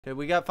Okay,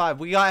 we got 5.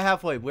 We got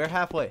halfway. We're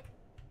halfway.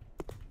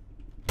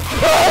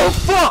 Oh,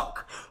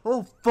 fuck!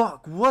 Oh,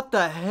 fuck. What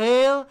the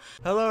hell?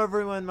 Hello,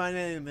 everyone. My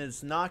name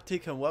is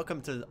Noctic, and welcome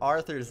to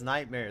Arthur's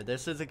Nightmare.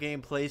 This is a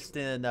game placed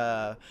in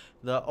the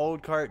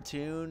old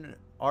cartoon,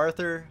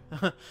 Arthur.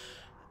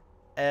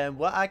 And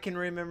what I can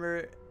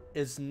remember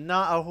is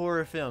not a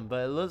horror film,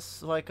 but it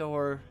looks like a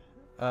horror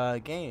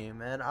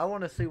game. And I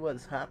want to see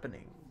what's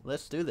happening.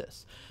 Let's do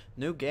this.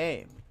 New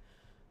game.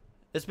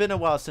 It's been a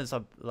while since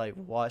I've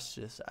watched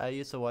this. I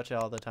used to watch it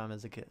all the time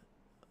as a kid.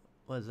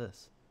 What is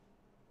this?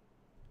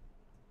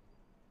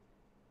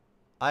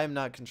 I am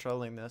not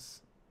controlling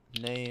this.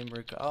 Name,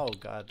 oh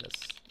god,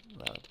 that's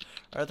loud.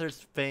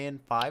 Arthur's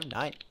fan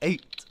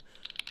 598.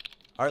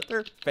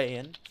 Arthur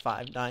fan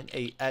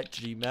 598 at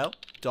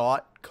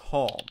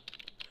gmail.com.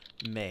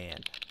 Man,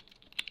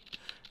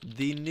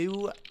 the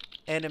new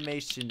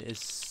animation is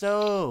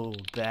so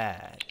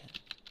bad.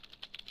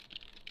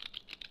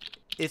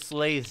 It's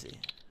lazy.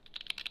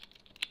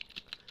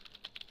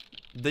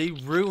 They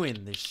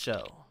ruined the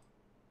show.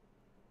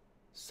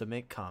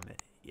 Submit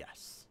comment.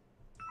 Yes.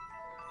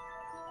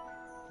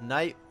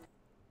 Night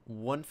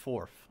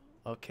 1/4.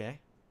 Okay.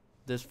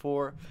 There's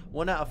 4.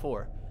 1 out of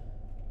 4.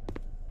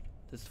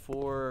 There's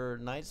 4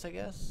 nights, I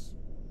guess.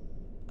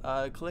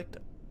 I clicked.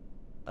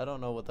 I don't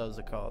know what those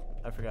are called.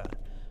 I forgot.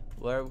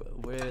 We're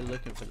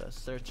looking for those.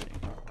 Searching.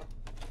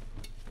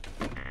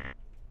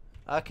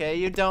 Okay,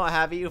 you don't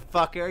have it, you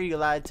fucker. You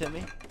lied to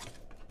me.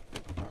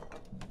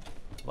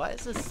 Why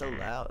is this so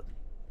loud?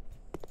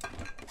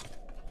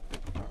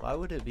 Why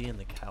would it be in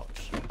the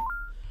couch?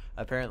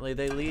 Apparently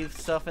they leave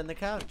stuff in the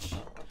couch.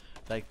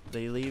 Like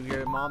they leave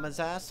your mama's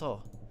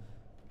asshole.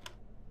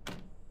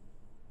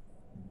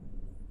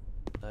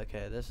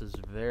 Okay, this is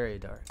very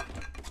dark.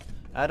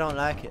 I don't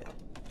like it.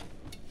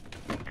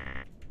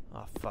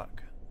 Oh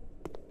fuck.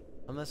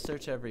 I'm gonna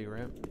search every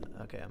room.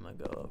 Okay, I'm gonna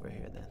go over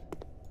here then.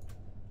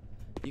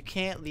 You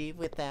can't leave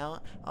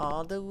without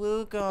all the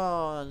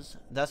woogles.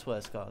 That's what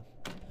it's called.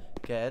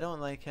 Okay, I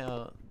don't like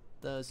how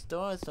the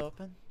door is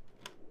open.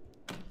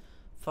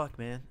 Fuck,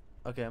 man.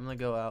 Okay, I'm gonna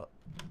go out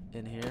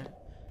in here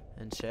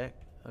and check.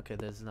 Okay,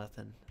 there's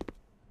nothing.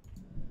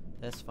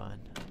 That's fine.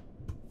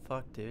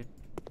 Fuck, dude.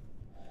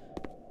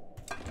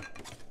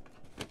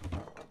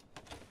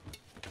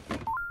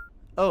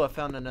 Oh, I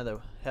found another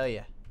one. Hell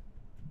yeah.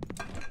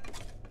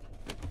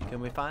 Can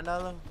we find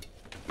all of them?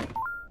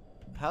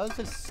 How is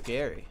this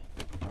scary?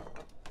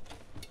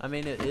 I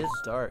mean, it is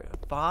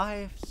dark.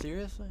 5?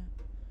 Seriously?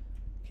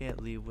 Can't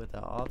leave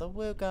without all the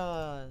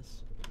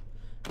woogles.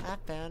 I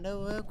found a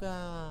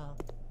woogle.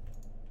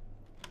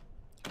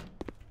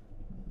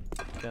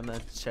 Gonna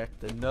check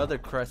another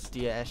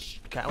crusty ass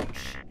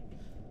couch.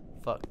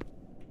 Fuck.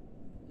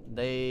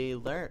 They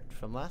learned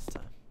from last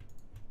time.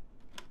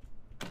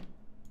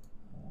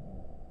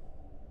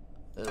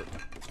 Ugh.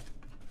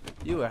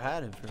 You were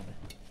hiding from me.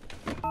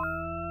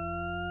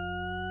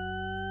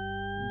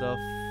 The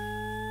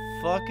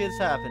fuck is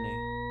happening?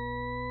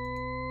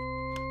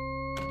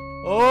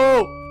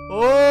 Oh!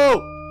 Oh!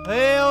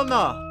 Hell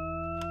no!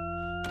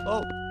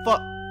 Oh,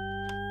 fuck.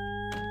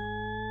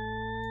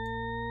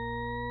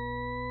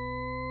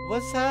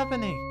 What's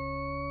happening?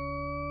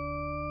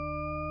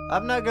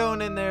 I'm not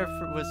going in there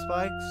with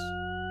spikes.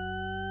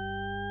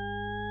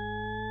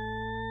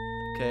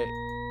 Okay.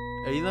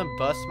 Are you gonna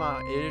bust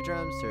my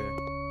eardrums or?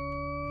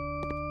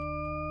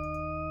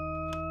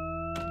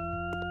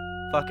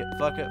 Fuck it,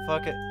 fuck it,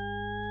 fuck it.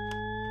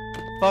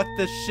 Fuck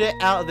the shit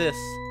out of this.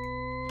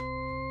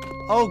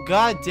 Oh,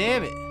 god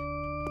damn it.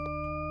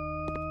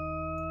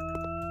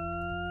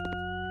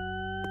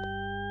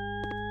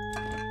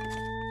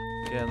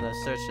 Okay,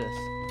 let's search this.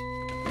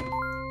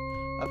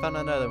 I found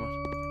another one.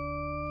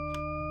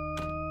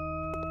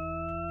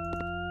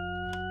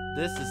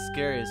 This is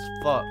scary as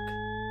fuck.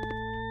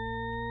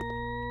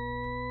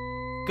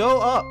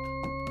 Go up.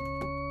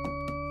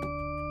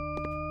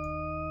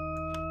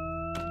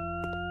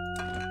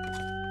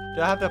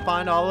 Do I have to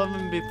find all of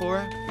them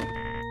before?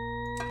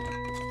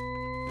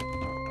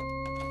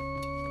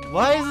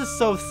 Why is this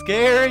so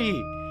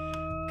scary?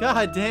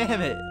 God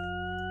damn it.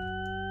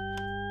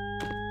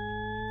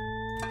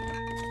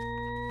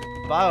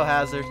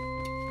 Biohazard.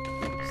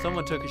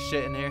 Someone took a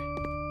shit in here.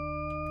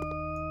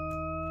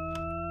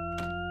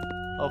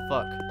 Oh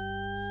fuck.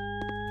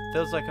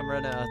 Feels like I'm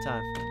running out of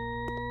time.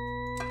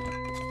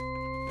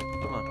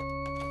 Come on.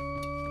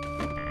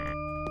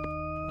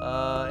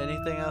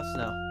 Anything else?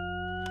 No.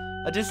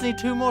 I just need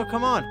 2 more.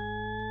 Come on.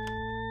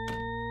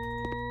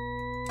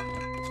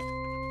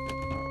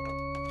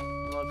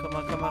 Come on, come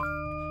on, come on.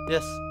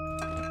 Yes.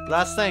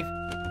 Last thing.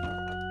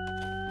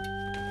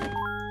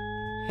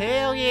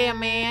 Hell yeah,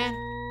 man.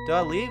 Do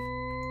I leave?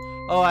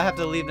 Oh, I have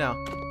to leave now.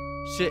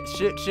 Shit,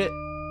 shit, shit.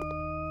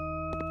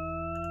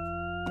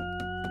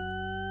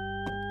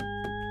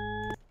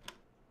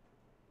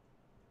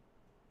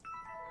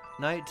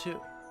 Night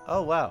 2.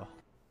 Oh, wow.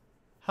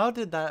 How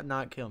did that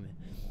not kill me?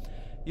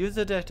 Use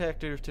the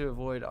detector to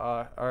avoid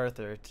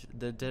Arthur.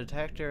 The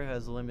detector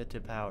has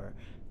limited power.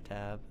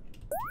 Tab.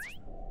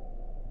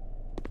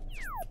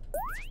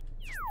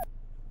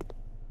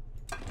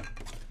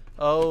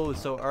 Oh,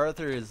 so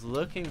Arthur is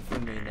looking for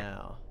me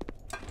now.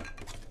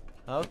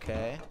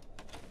 Okay.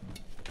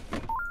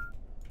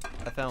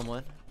 I found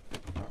one.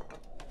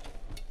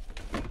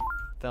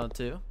 Found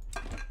two.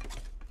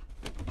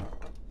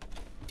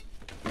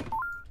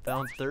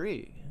 Found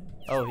three.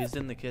 Oh, he's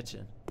in the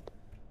kitchen.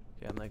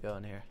 Okay, I'm gonna go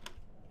in here.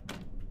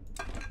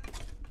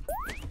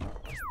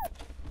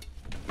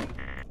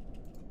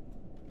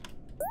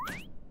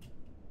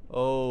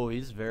 Oh,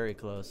 he's very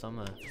close. I'm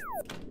gonna...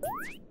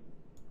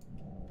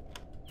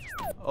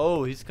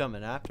 Oh, he's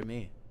coming after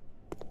me.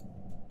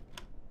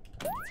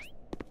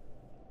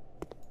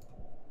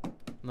 I'm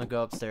gonna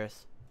go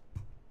upstairs.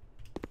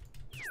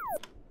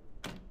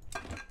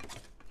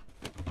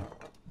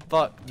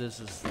 Fuck,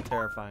 this is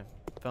terrifying.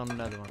 Found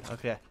another one.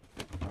 Okay.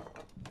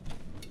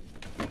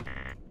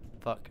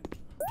 Fuck.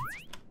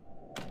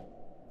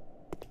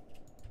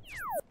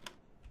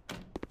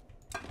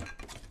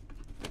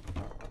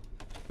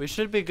 We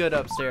should be good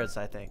upstairs,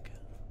 I think.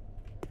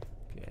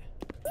 Okay.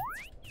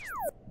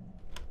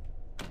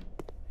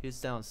 He's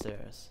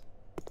downstairs.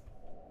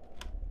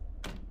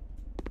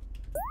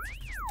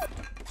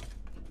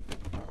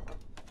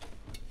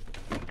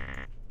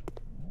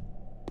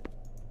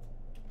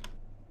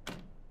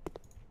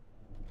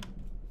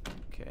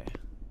 Okay.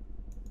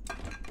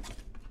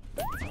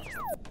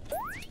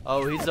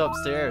 Oh, he's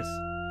upstairs.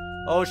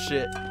 Oh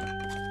shit.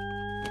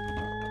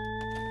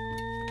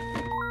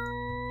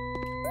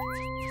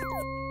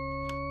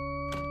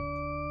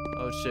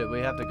 Oh shit, we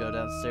have to go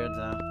downstairs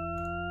now.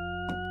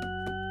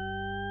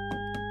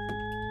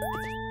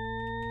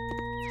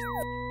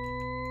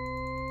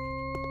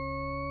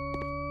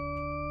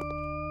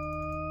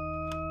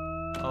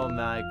 Oh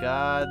my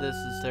god, this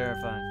is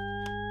terrifying.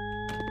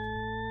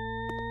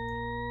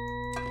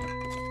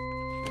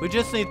 We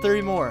just need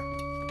 3 more.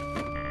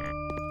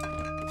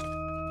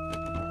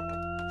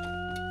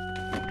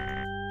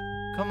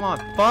 Come on,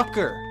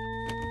 fucker.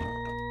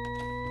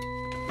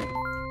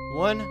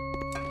 1.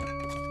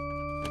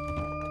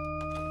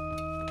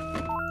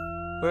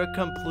 We're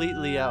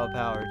completely out of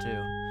power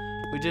too.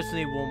 We just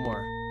need 1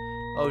 more.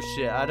 Oh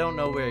shit, I don't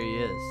know where he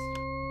is.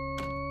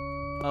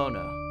 Oh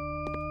no.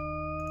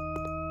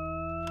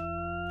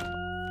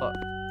 Fuck.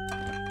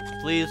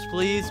 Please,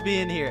 please be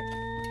in here.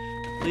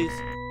 Please.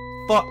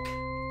 Fuck.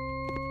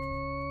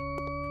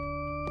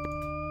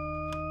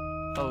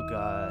 Oh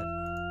god.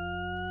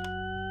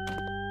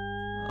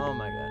 Oh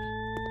my god.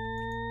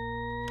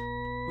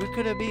 Where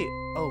could it be?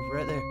 Oh,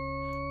 right there.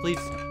 Please,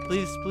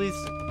 please,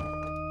 please.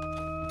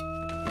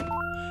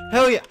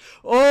 Hell yeah!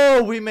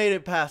 Oh, we made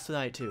it past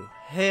night 2.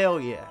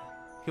 Hell yeah!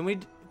 Can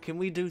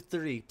we do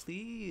 3,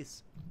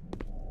 please?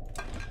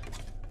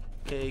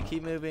 Okay,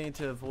 keep moving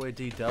to avoid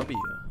DW.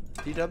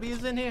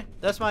 DW's in here?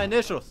 That's my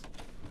initials.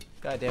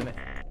 God damn it.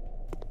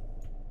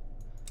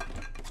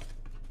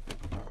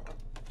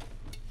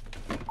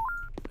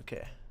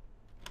 Okay.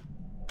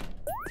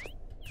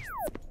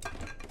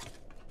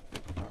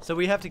 So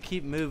we have to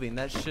keep moving.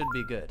 That should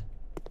be good.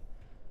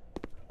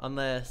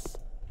 Unless...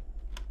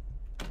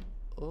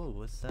 Oh,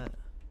 what's that?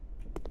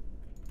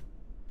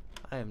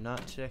 I am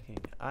not checking.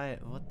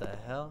 What the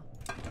hell?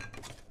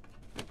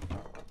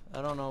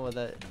 I don't know what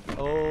that...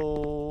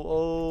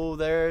 Oh,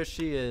 there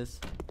she is.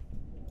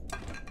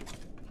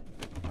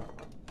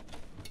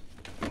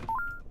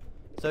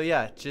 So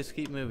yeah, just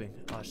keep moving.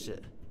 Oh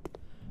shit.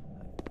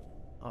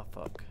 Oh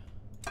fuck.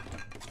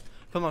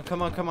 Come on,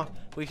 come on, come on.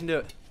 We can do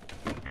it.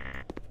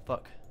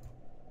 Fuck.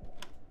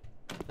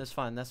 That's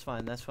fine, that's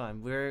fine, that's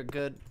fine. We're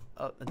good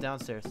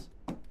downstairs.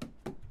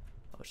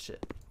 Oh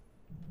shit.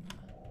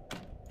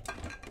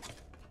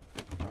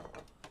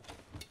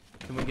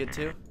 Can we get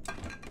 2?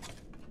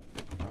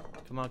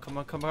 Come on, come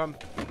on, come on.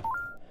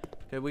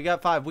 Okay, we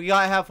got 5. We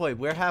got halfway.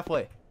 We're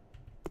halfway.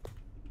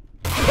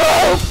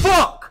 Oh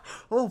fuck!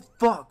 Oh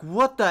fuck!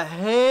 What the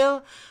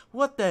hell?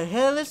 What the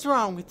hell is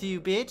wrong with you,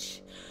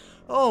 bitch?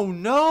 Oh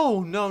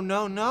no, no,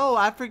 no, no!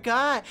 I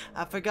forgot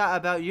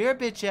about your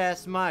bitch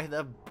ass mic.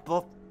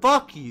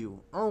 Fuck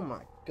you! Oh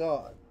my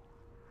god!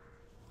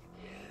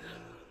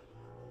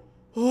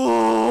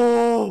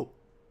 Oh!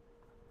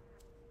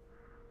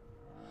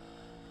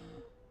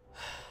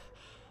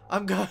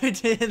 I'm going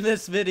to end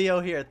this video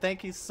here.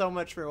 Thank you so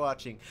much for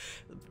watching.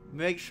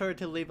 Make sure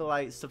to leave a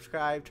like,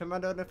 subscribe, turn my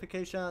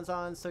notifications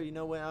on so you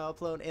know when I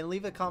upload, and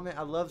leave a comment.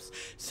 I love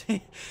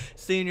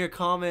seeing your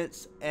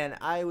comments, and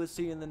I will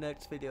see you in the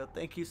next video.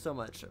 Thank you so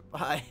much.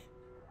 Bye.